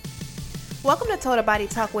Welcome to Total Body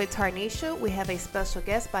Talk with Tarnisha. We have a special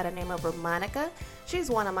guest by the name of Ramonica. She's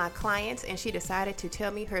one of my clients and she decided to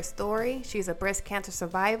tell me her story. She's a breast cancer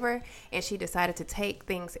survivor and she decided to take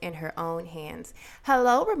things in her own hands.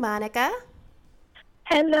 Hello, Ramonica.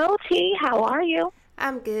 Hello, T. How are you?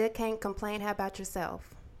 I'm good. Can't complain. How about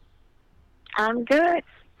yourself? I'm good.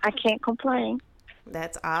 I can't complain.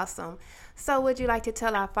 That's awesome. So would you like to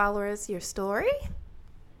tell our followers your story?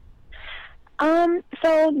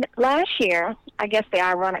 So last year, I guess the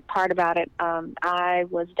ironic part about it, I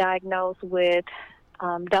was diagnosed with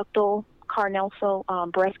ductal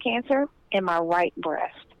carnosa breast cancer in my right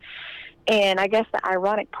breast. And I guess the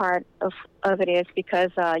ironic part of it is because,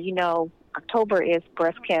 October is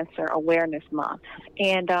Breast Cancer Awareness Month.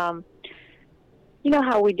 And you know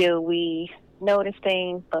how we do. We notice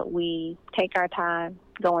things, but we take our time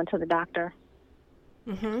going to the doctor.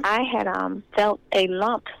 Mm-hmm. I had felt a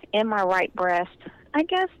lump in my right breast, I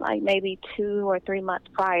guess like maybe 2 or 3 months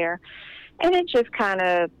prior, and it just kind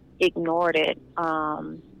of ignored it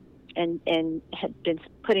and had been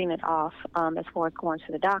putting it off as far as going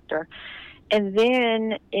to the doctor. And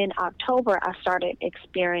then in October, I started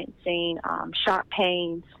experiencing sharp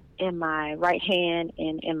pains in my right hand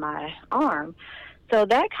and in my arm. So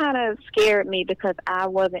that kind of scared me because I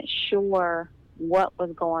wasn't sure what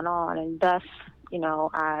was going on, and thus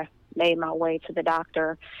I made my way to the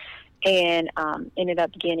doctor and ended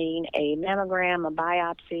up getting a mammogram, a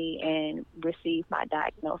biopsy, and received my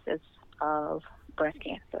diagnosis of breast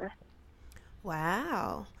cancer.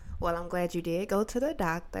 Wow. Well, I'm glad you did go to the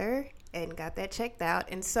doctor and got that checked out.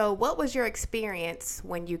 And so what was your experience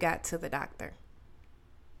when you got to the doctor?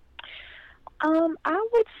 I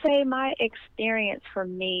would say my experience for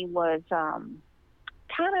me was kind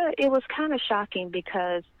of shocking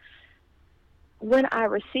because when I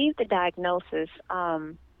received the diagnosis,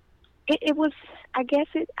 it was, I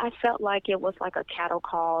felt like it was like a cattle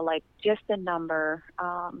call, like just a number.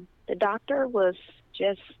 The doctor was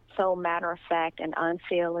just so matter of fact and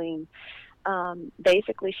unfeeling.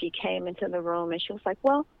 Basically, she came into the room and she was like,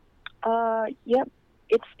 well, yep,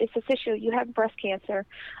 it's official. You have breast cancer.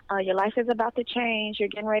 Your life is about to change. You're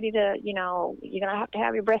getting ready to, you're going to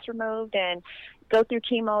have your breast removed and go through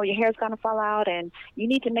chemo. Your hair's going to fall out, and you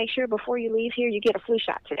need to make sure before you leave here you get a flu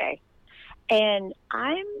shot today. And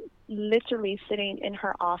I'm literally sitting in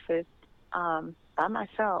her office by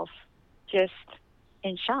myself, just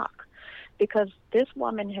in shock, because this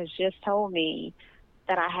woman has just told me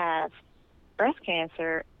that I have breast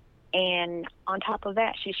cancer, and on top of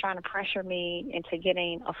that, she's trying to pressure me into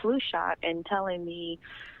getting a flu shot and telling me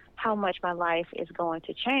how much my life is going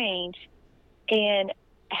to change, and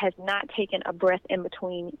has not taken a breath in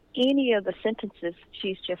between any of the sentences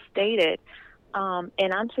she's just stated.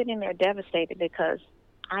 And I'm sitting there devastated because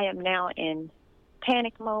I am now in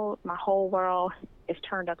panic mode. My whole world is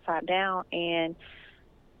turned upside down, and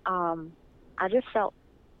I just felt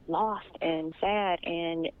lost and sad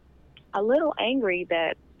and a little angry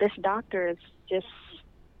that this doctor just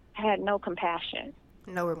had no compassion.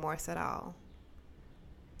 No remorse at all.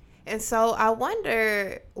 And so I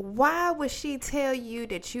wonder, why would she tell you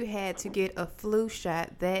that you had to get a flu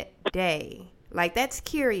shot that day? Like, that's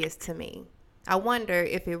curious to me. I wonder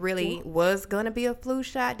if it really was going to be a flu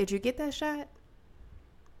shot. Did you get that shot?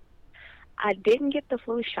 I didn't get the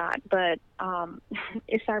flu shot, but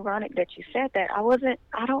it's ironic that you said that.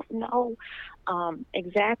 I don't know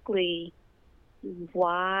exactly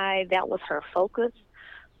why that was her focus,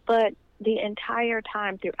 but the entire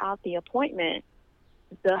time throughout the appointment,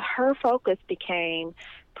 her focus became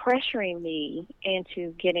pressuring me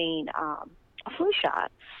into getting a flu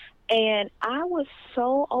shot. And I was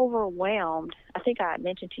so overwhelmed. I think I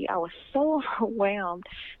mentioned to you, I was so overwhelmed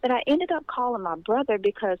that I ended up calling my brother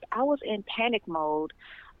because I was in panic mode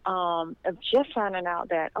of just finding out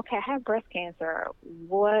that, okay, I have breast cancer.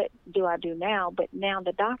 What do I do now? But now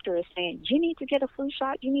the doctor is saying, you need to get a flu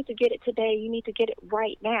shot. You need to get it today. You need to get it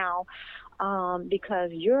right now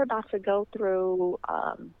because you're about to go through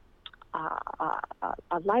a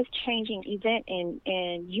life-changing event,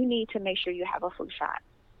 and you need to make sure you have a flu shot.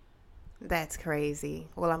 That's crazy.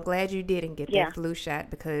 Well, I'm glad you didn't get that flu shot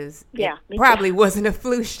because it probably wasn't a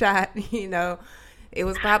flu shot, It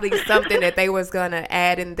was probably something that they was going to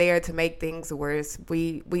add in there to make things worse.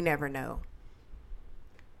 We never know.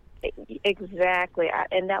 Exactly.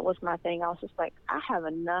 And that was my thing. I was just like, I have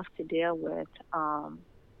enough to deal with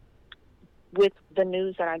the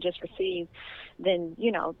news that I just received than,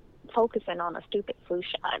 focusing on a stupid flu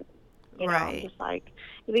shot. I'm Right. just like,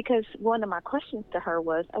 because one of my questions to her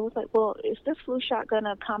was, I was like, well, is this flu shot going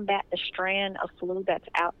to combat the strand of flu that's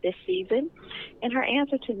out this season? And her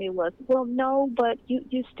answer to me was, well, no, but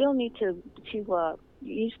you still need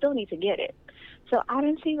you still need to get it. So I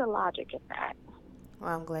didn't see the logic in that.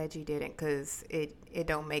 Well, I'm glad you didn't, because it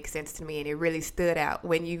don't make sense to me, and it really stood out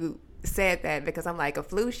when you said that, because I'm like, a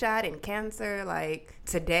flu shot and cancer, like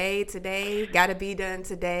today, gotta be done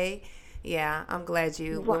today. Yeah, I'm glad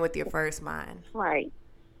you went with your first mind. Right.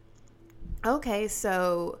 Okay,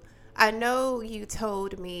 so I know you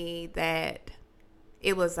told me that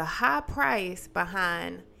it was a high price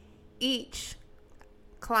behind each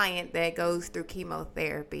client that goes through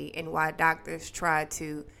chemotherapy, and why doctors try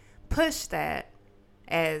to push that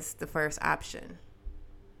as the first option.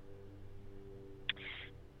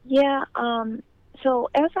 Yeah. So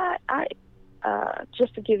as I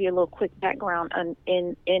just to give you a little quick background on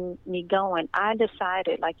in me going, I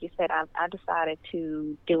decided, like you said, I decided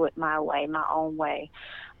to do it my way, my own way.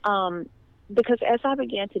 Um, because as I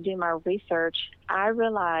began to do my research, I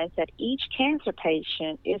realized that each cancer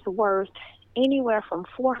patient is worth anywhere from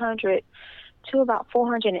 400 to about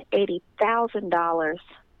 $480,000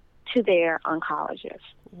 to their oncologist.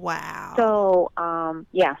 Wow. So,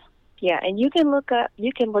 yeah, yeah, and you can look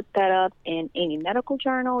that up in any medical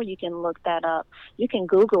journal. You can look that up. You can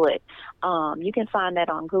Google it. You can find that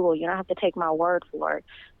on Google. You don't have to take my word for it,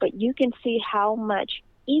 but you can see how much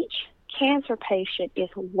each cancer patient is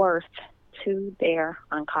worth to their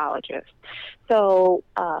oncologist. So,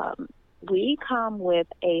 we come with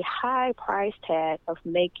a high price tag of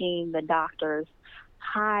making the doctors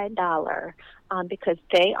high dollar, because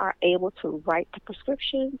they are able to write the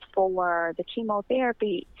prescriptions for the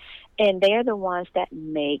chemotherapy, and they're the ones that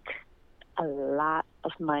make a lot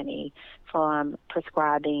of money from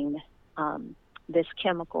prescribing this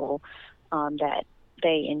chemical that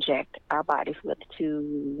they inject our bodies with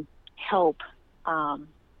to help, um,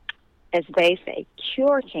 as they say,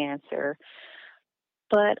 cure cancer.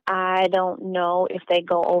 But I don't know if they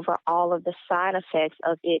go over all of the side effects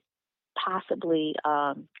of it possibly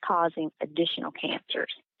causing additional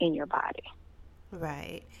cancers in your body.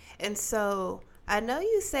 Right. And so I know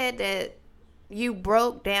you said that you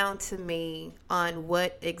broke down to me on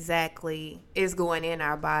what exactly is going in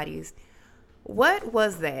our bodies. What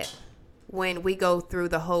was that when we go through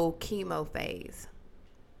the whole chemo phase?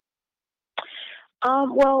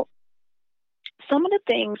 Well, some of the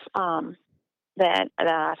things that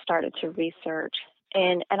I started to research,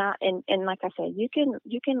 and like I said, you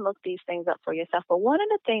can look these things up for yourself. But one of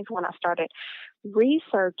the things when I started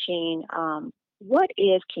researching, what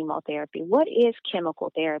is chemotherapy, what is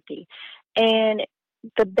chemical therapy, and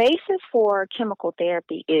the basis for chemical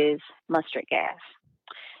therapy is mustard gas.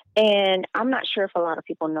 And I'm not sure if a lot of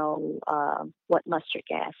people know what mustard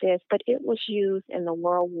gas is, but it was used in the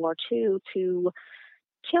World War II to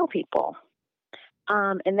kill people.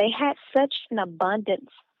 And they had such an abundance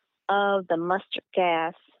of the mustard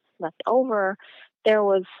gas left over, there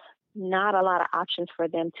was not a lot of options for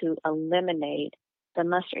them to eliminate the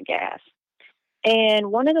mustard gas.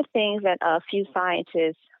 And one of the things that a few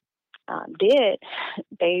scientists did,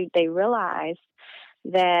 they realized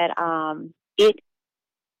that it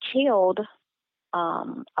killed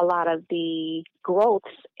a lot of the growths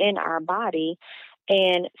in our body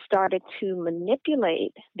and started to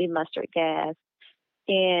manipulate the mustard gas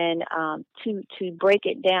and to break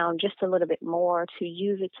it down just a little bit more to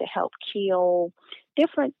use it to help kill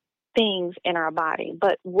different things in our body.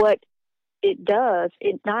 But what it does,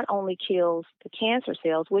 it not only kills the cancer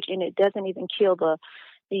cells, which and it doesn't even kill the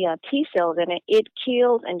T cells in it. It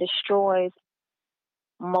kills and destroys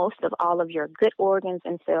most of all of your good organs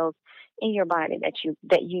and cells in your body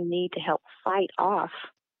that you need to help fight off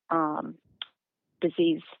um,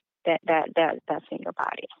 disease that's in your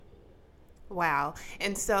body. Wow.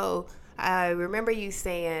 And so I remember you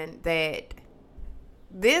saying that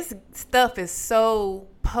this stuff is so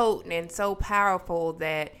potent and so powerful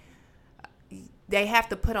that they have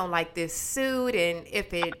to put on like this suit, and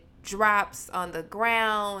if it drops on the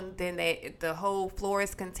ground, then the whole floor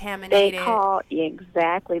is They contaminated. call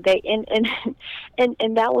exactly they and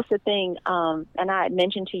that was the thing. And I had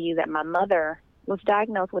mentioned to you that my mother was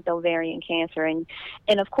diagnosed with ovarian cancer, and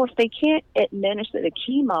of course they can't administer the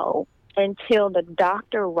chemo until the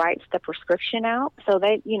doctor writes the prescription out. So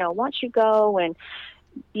they, once you go and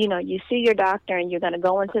you see your doctor and you're going to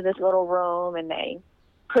go into this little room and they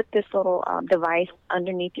put this little device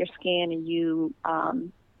underneath your skin and you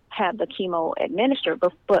have the chemo administered.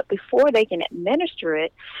 But before they can administer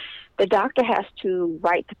it, the doctor has to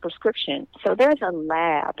write the prescription. So there's a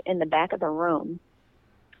lab in the back of the room.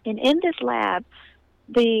 And in this lab,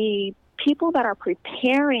 the people that are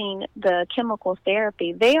preparing the chemical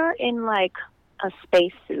therapy, they are in like a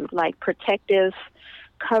spacesuit, like protective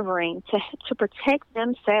covering to protect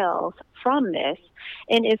themselves from this.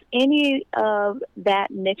 And if any of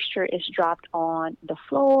that mixture is dropped on the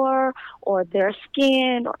floor or their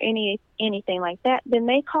skin or anything like that, then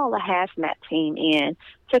they call a hazmat team in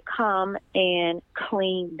to come and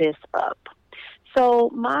clean this up.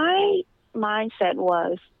 So my mindset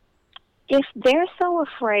was, if they're so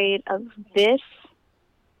afraid of this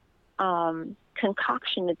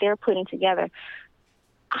concoction that they're putting together,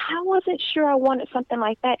 I wasn't sure I wanted something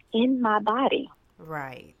like that in my body.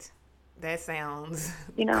 Right. That sounds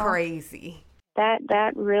crazy. That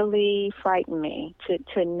that really frightened me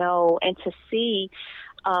to know and to see,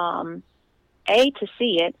 to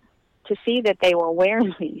see it, to see that they were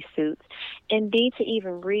wearing these suits, and B, to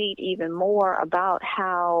even read even more about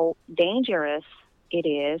how dangerous it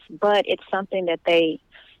is, but it's something that they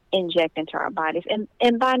inject into our bodies.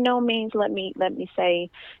 And by no means, let me say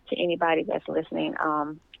to anybody that's listening,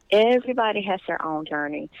 everybody has their own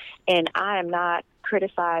journey, and I am not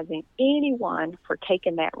criticizing anyone for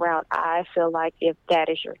taking that route. I feel like if that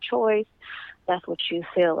is your choice, that's what you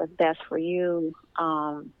feel is best for you,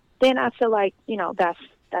 then I feel like,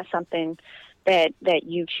 that's something that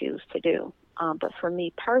you choose to do. But for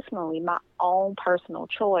me personally, my own personal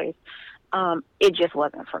choice, it just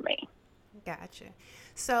wasn't for me. Gotcha.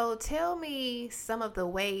 So tell me some of the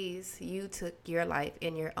ways you took your life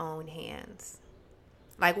in your own hands.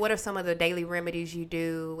 Like, what are some of the daily remedies you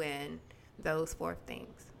do and those 4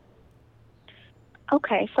 things?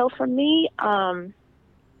 Okay, so for me, I,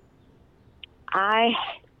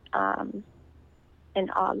 in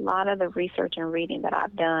a lot of the research and reading that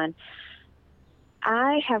I've done,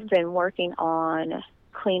 I have been working on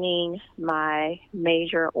cleaning my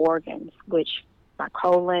major organs, which my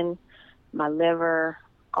colon, my liver,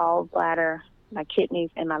 gallbladder, my kidneys,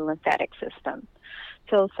 and my lymphatic system.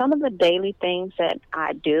 So some of the daily things that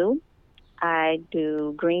I do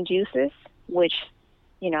green juices, which,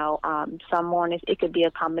 some mornings it could be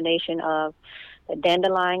a combination of the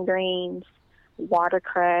dandelion greens,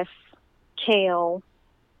 watercress, kale,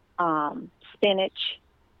 spinach.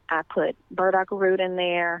 I put burdock root in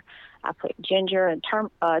there. I put ginger and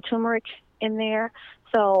turmeric in there.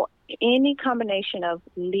 So any combination of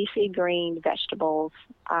leafy green vegetables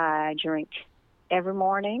I drink every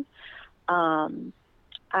morning.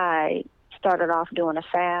 I started off doing a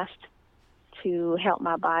fast to help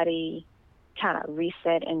my body kind of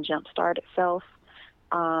reset and jumpstart itself.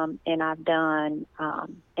 And I've done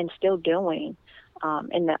and still doing.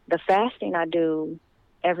 And the fasting I do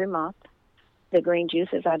every month. The green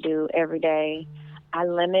juices I do every day. I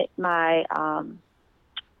limit my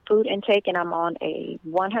food intake, and I'm on a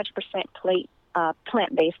 100%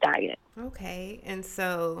 plant-based diet. Okay, and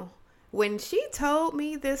so when she told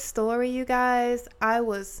me this story, you guys, I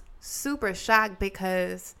was super shocked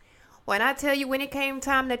because when I tell you when it came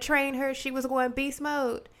time to train her, she was going beast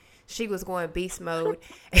mode. She was going beast mode.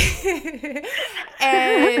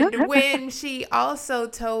 And when she also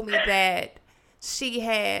told me that she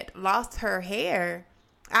had lost her hair,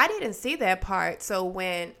 I didn't see that part. So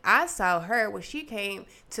when I saw her, when she came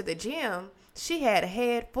to the gym, she had a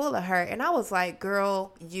head full of hair. And I was like,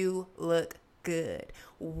 girl, you look good.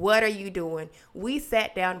 What are you doing? We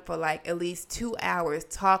sat down for like at least 2 hours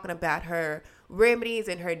talking about her remedies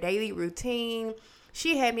and her daily routine.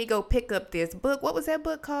 She had me go pick up this book. What was that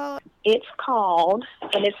book called? It's called,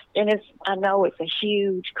 and it's I know it's a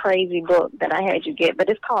huge, crazy book that I had you get, but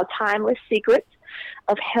it's called Timeless Secrets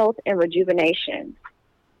of Health and Rejuvenation.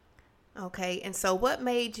 Okay, and so what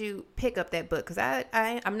made you pick up that book? Because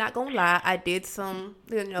I'm not going to lie, I did some,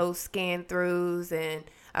 scan throughs, and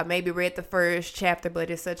I maybe read the first chapter, but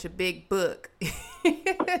it's such a big book.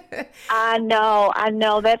 I know.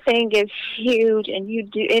 That thing is huge, and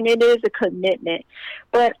it is a commitment.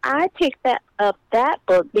 But I picked that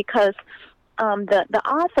book because the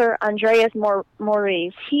author, Andreas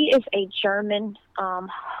Maurice, he is a German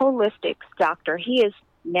holistic doctor. He is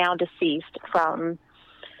now deceased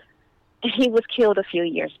he was killed a few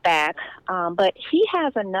years back, but he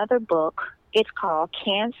has another book. It's called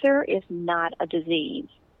Cancer is Not a Disease.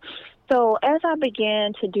 So as I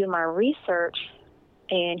began to do my research,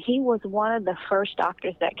 and he was one of the first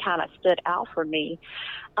doctors that kind of stood out for me,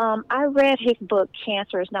 I read his book,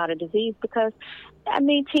 Cancer is Not a Disease, because, I'm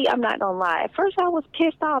not going to lie. At first I was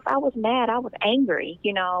pissed off. I was mad. I was angry,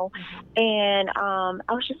 and I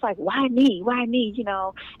was just like, why me? Why me?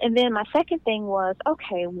 And then my second thing was,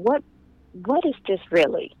 okay, what is this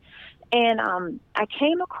really? And I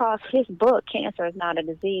came across his book, Cancer is Not a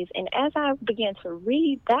Disease. And as I began to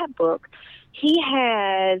read that book, he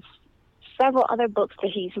has several other books that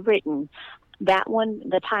he's written. That one,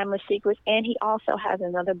 The Timeless Secrets, and he also has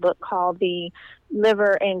another book called The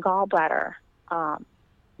Liver and Gallbladder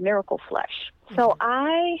Miracle Flesh. So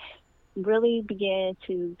I really began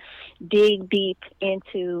to dig deep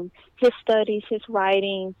into his studies, his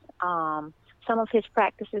writings, some of his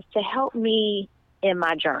practices to help me in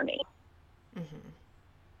my journey.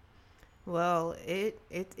 Well,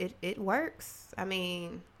 it works. I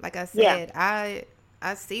mean, like I Yeah. said,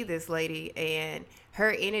 I see this lady, and her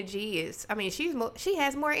energy is, I mean, she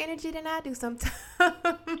has more energy than I do sometimes.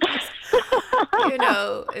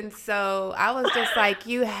 And so I was just like,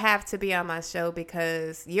 you have to be on my show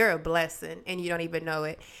because you're a blessing and you don't even know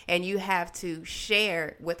it, and you have to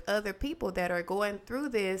share with other people that are going through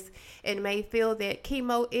this and may feel that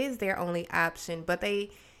chemo is their only option, but they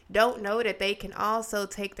don't know that they can also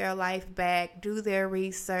take their life back, do their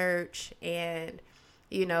research, and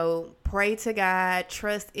pray to God,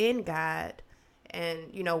 trust in God,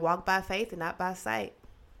 and walk by faith and not by sight.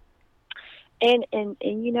 And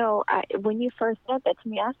when you first said that to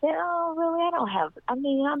me, I said, "Oh, really?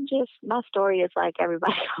 My story is like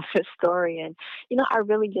everybody else's story." And I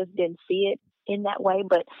really just didn't see it in that way.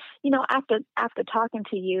 But after talking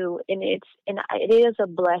to you, and it is a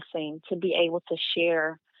blessing to be able to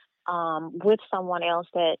share with someone else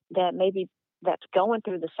that maybe that's going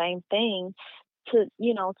through the same thing, to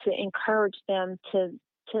encourage them to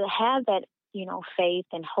have that faith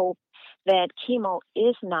and hope that chemo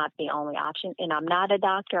is not the only option. And I'm not a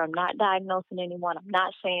doctor. I'm not diagnosing anyone. I'm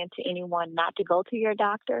not saying to anyone not to go to your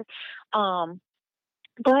doctor.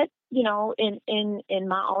 But in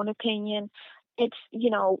my own opinion, it's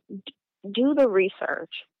do the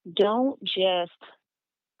research. Don't just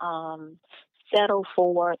settle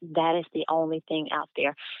for that is the only thing out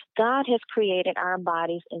there. God has created our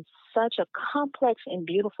bodies in such a complex and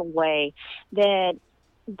beautiful way that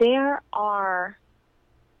there are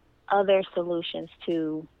other solutions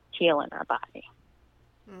to healing our body.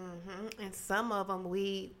 And some of them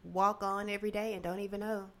we walk on every day and don't even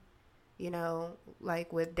know.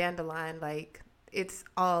 Like with dandelion, like it's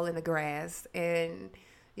all in the grass, and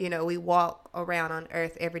we walk around on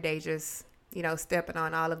earth every day just stepping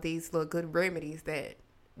on all of these little good remedies that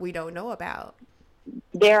we don't know about.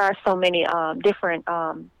 There are so many different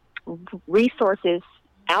resources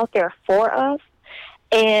out there for us.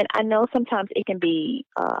 And I know sometimes it can be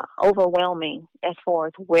overwhelming as far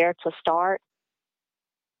as where to start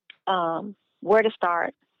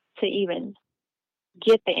to even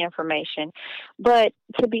get the information. But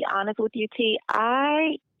to be honest with you, T,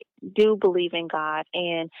 I do believe in God,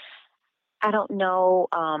 and I don't know,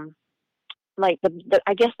 I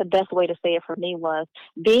guess the best way to say it for me was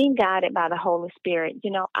being guided by the Holy Spirit.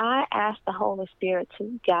 I asked the Holy Spirit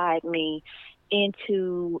to guide me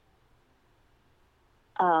into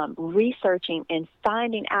researching and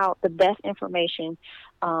finding out the best information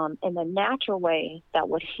in the natural way that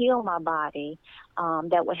would heal my body,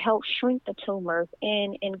 that would help shrink the tumors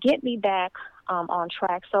and get me back on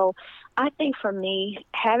track. So I think for me,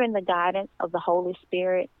 having the guidance of the Holy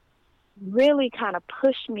Spirit really kind of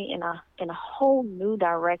pushed me in a whole new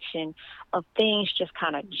direction of things just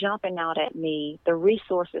kind of jumping out at me, the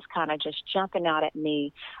resources kind of just jumping out at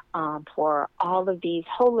me for all of these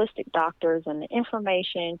holistic doctors and the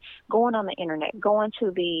information, going on the internet, going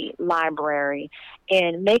to the library,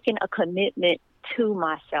 and making a commitment to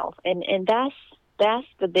myself. And that's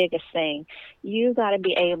the biggest thing. You got to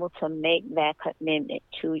be able to make that commitment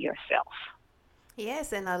to yourself.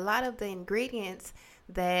 Yes, and a lot of the ingredients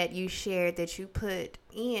that you shared that you put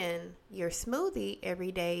in your smoothie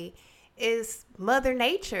every day is Mother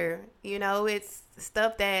Nature. It's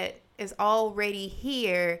stuff that is already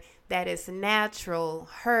here, that is natural,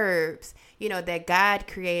 herbs, that God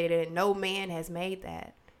created, and no man has made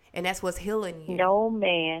that. And that's what's healing you. No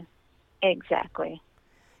man. Exactly.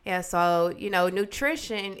 Yeah, so,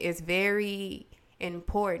 nutrition is very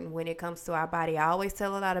important when it comes to our body. I always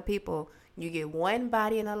tell a lot of people, you get one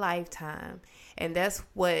body in a lifetime. And that's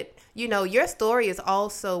what, your story is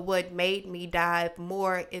also what made me dive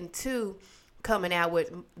more into coming out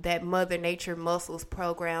with that Mother Nature Muscles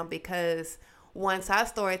program, because once I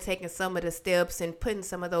started taking some of the steps and putting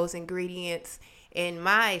some of those ingredients in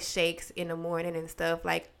my shakes in the morning and stuff,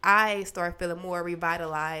 like I started feeling more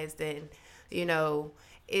revitalized. And,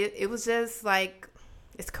 it was just like,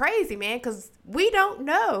 it's crazy, man, because we don't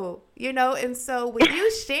know, and so with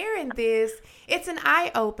you sharing this, it's an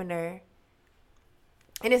eye-opener,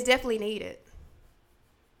 and it's definitely needed.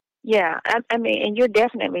 Yeah, I mean, and you're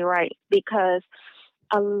definitely right, because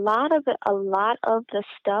a lot of the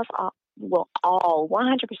stuff, all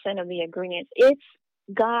 100% of the ingredients, it's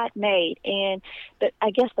God made. And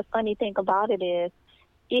I guess the funny thing about it is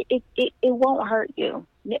it won't hurt you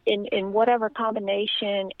in whatever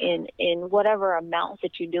combination, in whatever amounts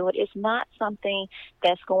that you do it. It's not something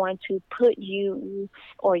that's going to put you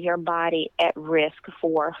or your body at risk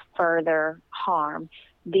for further harm.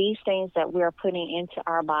 These things that we're putting into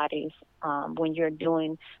our bodies, when you're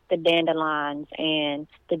doing the dandelions and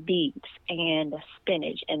the beets and the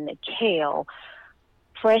spinach and the kale,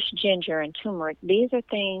 fresh ginger and turmeric, these are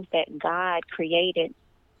things that God created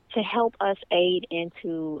to help us aid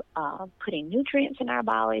into putting nutrients in our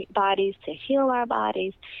bodies, to heal our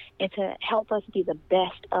bodies, and to help us be the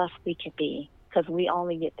best us we can be, because we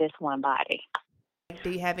only get this one body.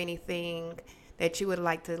 Do you have anything that you would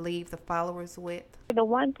like to leave the followers with? The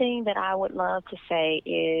one thing that I would love to say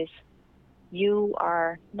is you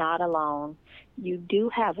are not alone. You do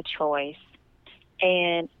have a choice.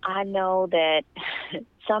 And I know that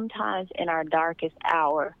sometimes in our darkest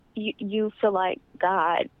hour, you feel like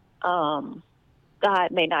God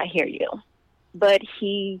may not hear you, but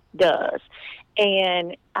He does.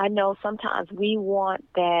 And I know sometimes we want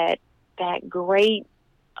that great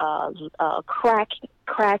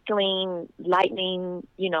crackling lightning,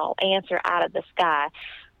 answer out of the sky,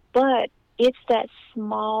 but it's that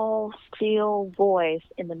small, still voice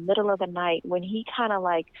in the middle of the night when He kind of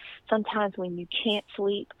like, sometimes when you can't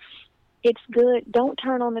sleep, it's good. Don't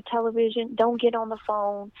turn on the television. Don't get on the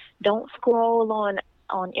phone. Don't scroll on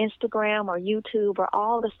Instagram or YouTube or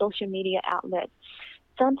all the social media outlets.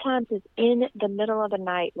 Sometimes it's in the middle of the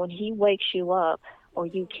night when He wakes you up or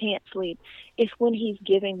you can't sleep. It's when He's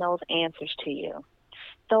giving those answers to you.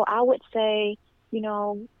 So I would say, He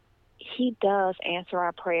does answer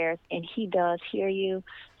our prayers and He does hear you.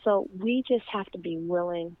 So we just have to be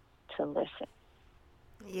willing to listen.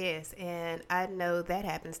 Yes, and I know that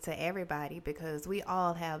happens to everybody because we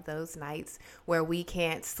all have those nights where we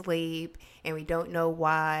can't sleep and we don't know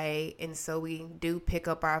why, and so we do pick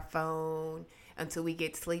up our phone until we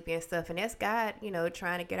get sleepy and stuff, and that's God,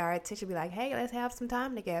 trying to get our attention, be like, hey, let's have some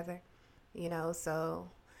time together,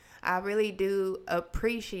 so I really do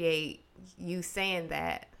appreciate you saying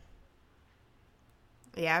that.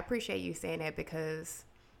 Yeah, I appreciate you saying that because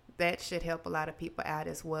that should help a lot of people out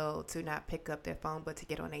as well, to not pick up their phone, but to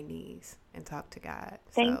get on their knees and talk to God.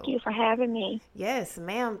 Thank you for having me. Yes,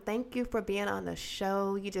 ma'am. Thank you for being on the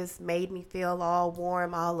show. You just made me feel all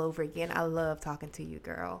warm all over again. I love talking to you,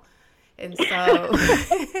 girl. And so,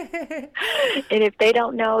 and if they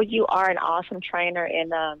don't know, you are an awesome trainer.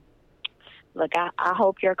 And look, I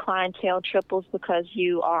hope your clientele triples because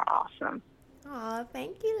you are awesome. Oh,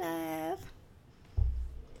 thank you, love.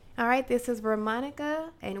 All right, this is Ramonica,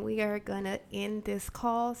 and we are going to end this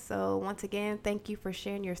call. So once again, thank you for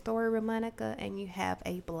sharing your story, Ramonica, and you have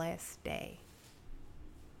a blessed day.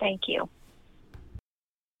 Thank you.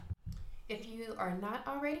 If you are not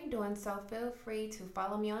already doing so, feel free to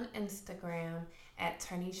follow me on Instagram at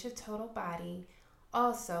Tarnisha Total Body.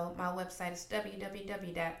 Also, my website is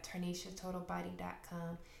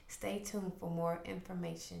www.tarnishatotalbody.com. Stay tuned for more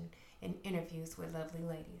information and interviews with lovely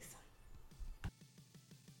ladies.